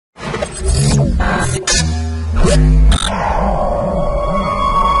Welcome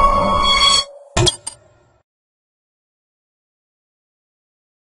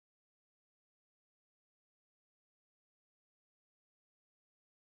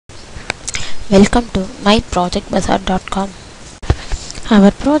to myprojectbazaar.com.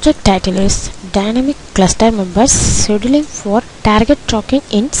 Our project title is Dynamic Cluster Members Scheduling for Target Tracking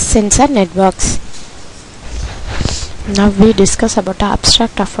in Sensor Networks. Now we discuss about the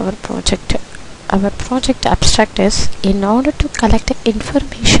abstract of our project. Our project abstract is, in order to collect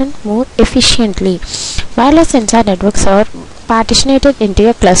information more efficiently, wireless sensor networks are partitioned into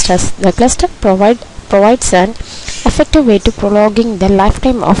a clusters. The cluster provides an effective way to prolonging the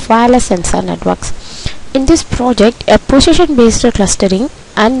lifetime of wireless sensor networks. In this project, a position-based clustering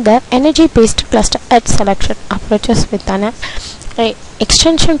and the energy-based cluster edge selection approaches with an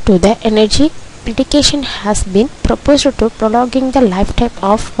extension to the energy indication has been proposed to prolonging the lifetime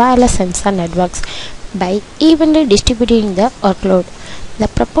of wireless sensor networks by evenly distributing the workload. The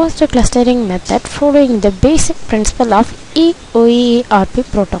proposed clustering method following the basic principle of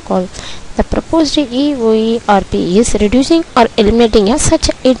EOERP protocol. The proposed EOERP is reducing or eliminating such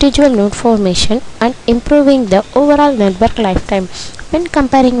individual node formation and improving the overall network lifetime when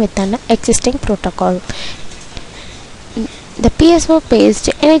comparing with an existing protocol. The PSO-based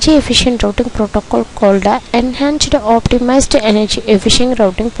energy efficient routing protocol called the Enhanced Optimized Energy Efficient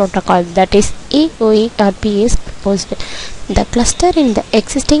Routing Protocol, that is EOERP, is proposed. The cluster in the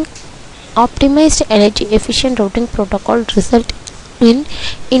existing optimized energy efficient routing protocol result in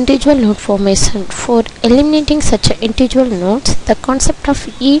individual node formation. For eliminating such individual nodes, the concept of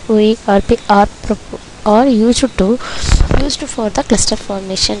EOERP are used for the cluster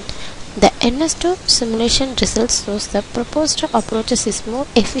formation. The NS2 simulation results shows the proposed approaches is more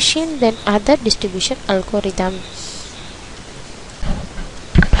efficient than other distribution algorithm.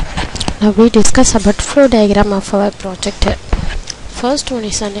 Now we discuss about flow diagram of our project. First one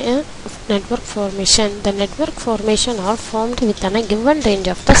is a network formation. The network formation are formed within a given range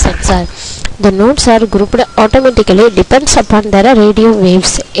of the sensor. The nodes are grouped automatically depends upon their radio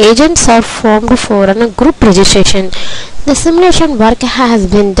waves. Agents are formed for a group registration. The simulation work has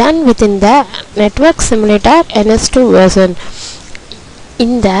been done within the network simulator NS2 version.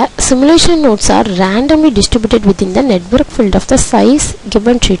 In the simulation, nodes are randomly distributed within the network field of the size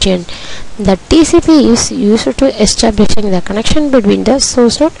given region. The TCP is used to establishing the connection between the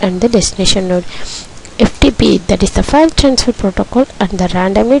source node and the destination node. FTP, that is the file transfer protocol, and the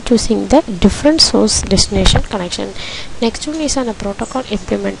randomly choosing the different source destination connection. Next one is on a protocol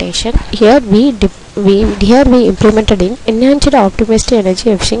implementation. Here we implemented in Enhanced Optimized Energy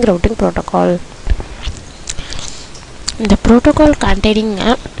Efficient Routing Protocol. The protocol containing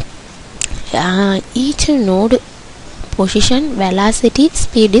each node position, velocity,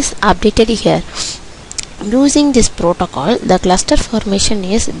 speed is updated here. Using this protocol, the cluster formation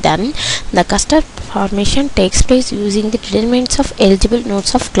is done. The cluster formation takes place using the determinants of eligible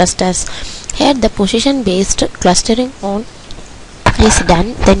nodes of clusters. Here the position based clustering on is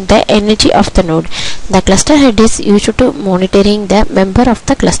done, then the energy of the node. The cluster head is used to monitoring the member of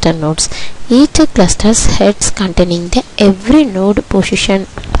the cluster nodes. Each cluster's heads containing the every node position,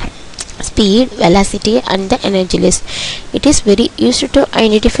 speed, velocity and the energy list. It is very used to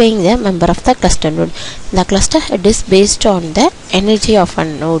identifying the member of the cluster node. The cluster head is based on the energy of a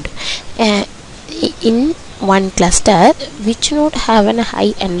node. In one cluster, which node have a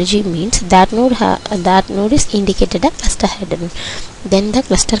high energy means that node is indicated a cluster head. Then the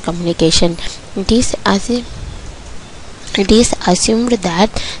cluster communication. It is assumed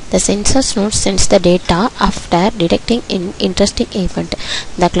that the sensors node sends the data after detecting an interesting event.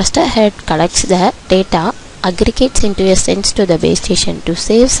 The cluster head collects the data, aggregates into a sense to the base station. To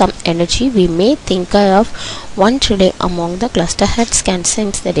save some energy, we may think of one relay among the cluster heads can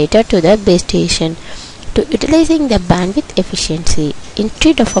send the data to the base station. To utilizing the bandwidth efficiency,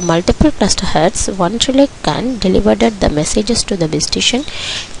 instead of a multiple cluster heads, one relay can deliver the messages to the base station,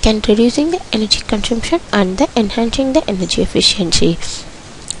 can reducing the energy consumption and the enhancing the energy efficiency.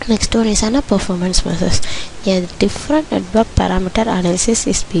 Next one is a performance measures. A different network parameter analysis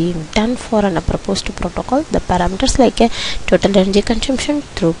is being done for a proposed protocol. The parameters like a total energy consumption,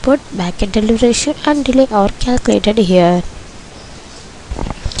 throughput, backend delivery ratio and delay are calculated here.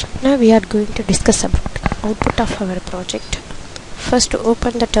 Now we are going to discuss about output of our project. First,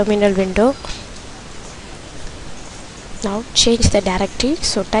 open the terminal window. Now change the directory.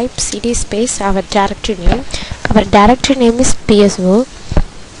 So type cd space our directory name. Our directory name is PSO.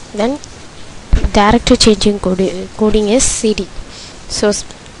 Then directory changing coding is cd. So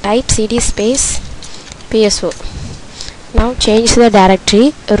type cd space PSO. Now change the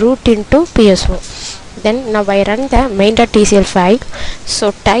directory root into PSO. Then now I run the main.tcl file.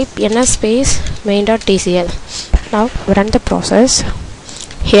 So type ns space main.tcl. Now run the process.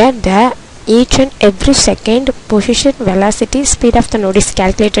 Here the each and every second position, velocity, speed of the node is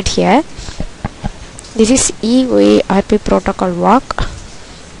calculated here. This is EOARP protocol walk.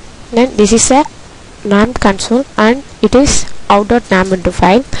 Then this is a NAM console and it is out.nam window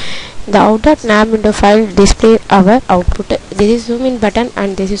file. The out.nam window file display our output. This is zoom in button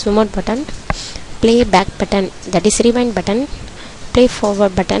and this is zoom out button. Play back button, that is rewind button. Play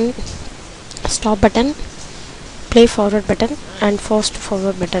forward button, stop button, play forward button and fast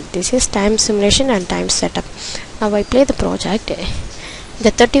forward button. This is time simulation and time setup. Now I play the project.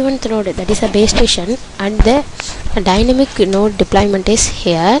 The 31th node, that is a base station, and the dynamic node deployment is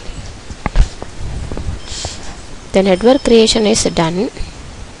here. The network creation is done.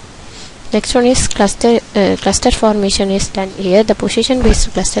 Next one is cluster formation is done here. The position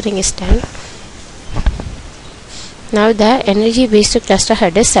based clustering is done. Now the energy based cluster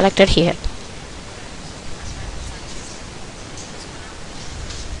head is selected here.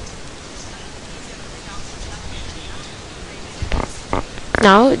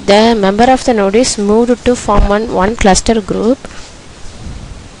 Now the member of the node is moved to form one cluster group.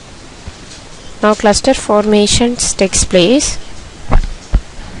 Now cluster formations takes place.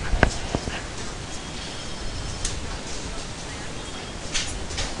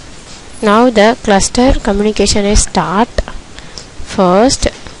 Now the cluster communication is start. First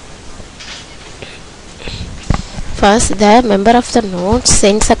the member of the node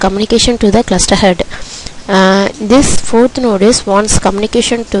sends a communication to the cluster head. This fourth node wants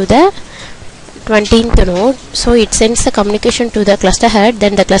communication to the 20th node, so it sends the communication to the cluster head.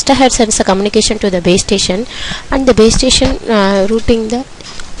 Then the cluster head sends a communication to the base station, and the base station routing the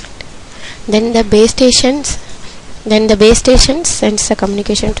the base station sends the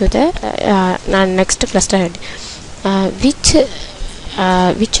communication to the next cluster head. Which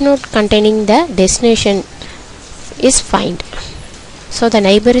node containing the destination is find. So the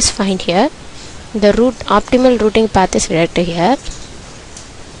neighbor is find here. The optimal routing path is directed here.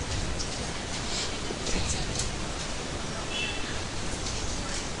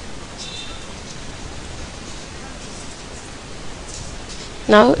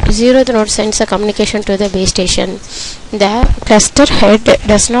 Now 0th node sends a communication to the base station. The cluster head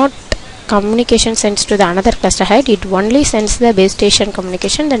does not communication sends to the another cluster head. It only sends the base station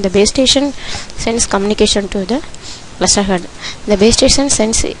communication. Then the base station sends communication to the cluster head. The base station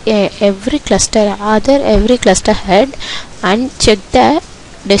sends every cluster head and check the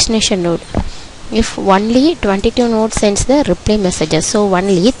destination node. If only 22 node sends the reply messages, so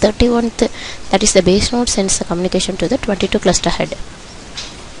only 31th, that is the base node, sends the communication to the 22 cluster head.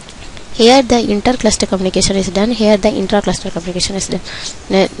 Here the inter-cluster communication is done. Here the intra-cluster communication is done.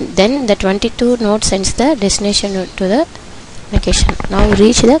 Then the 22 node sends the destination node to the communication. Now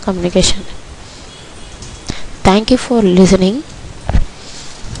reach the communication. Thank you for listening.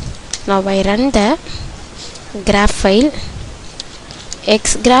 Now I run the graph file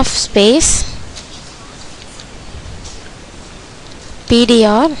xgraph space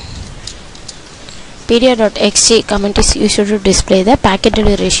pdr.xg command is used to display the packet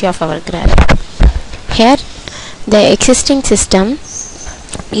delivery ratio of our graph. Here the existing system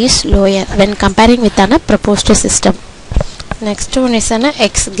is lower when comparing with a proposed system. Next one is an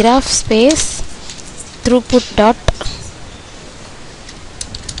xgraph space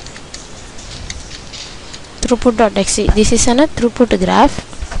throughput.xg. This is a throughput graph.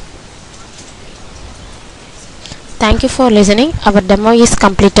 Thank you for listening. Our demo is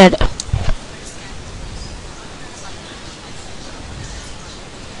completed.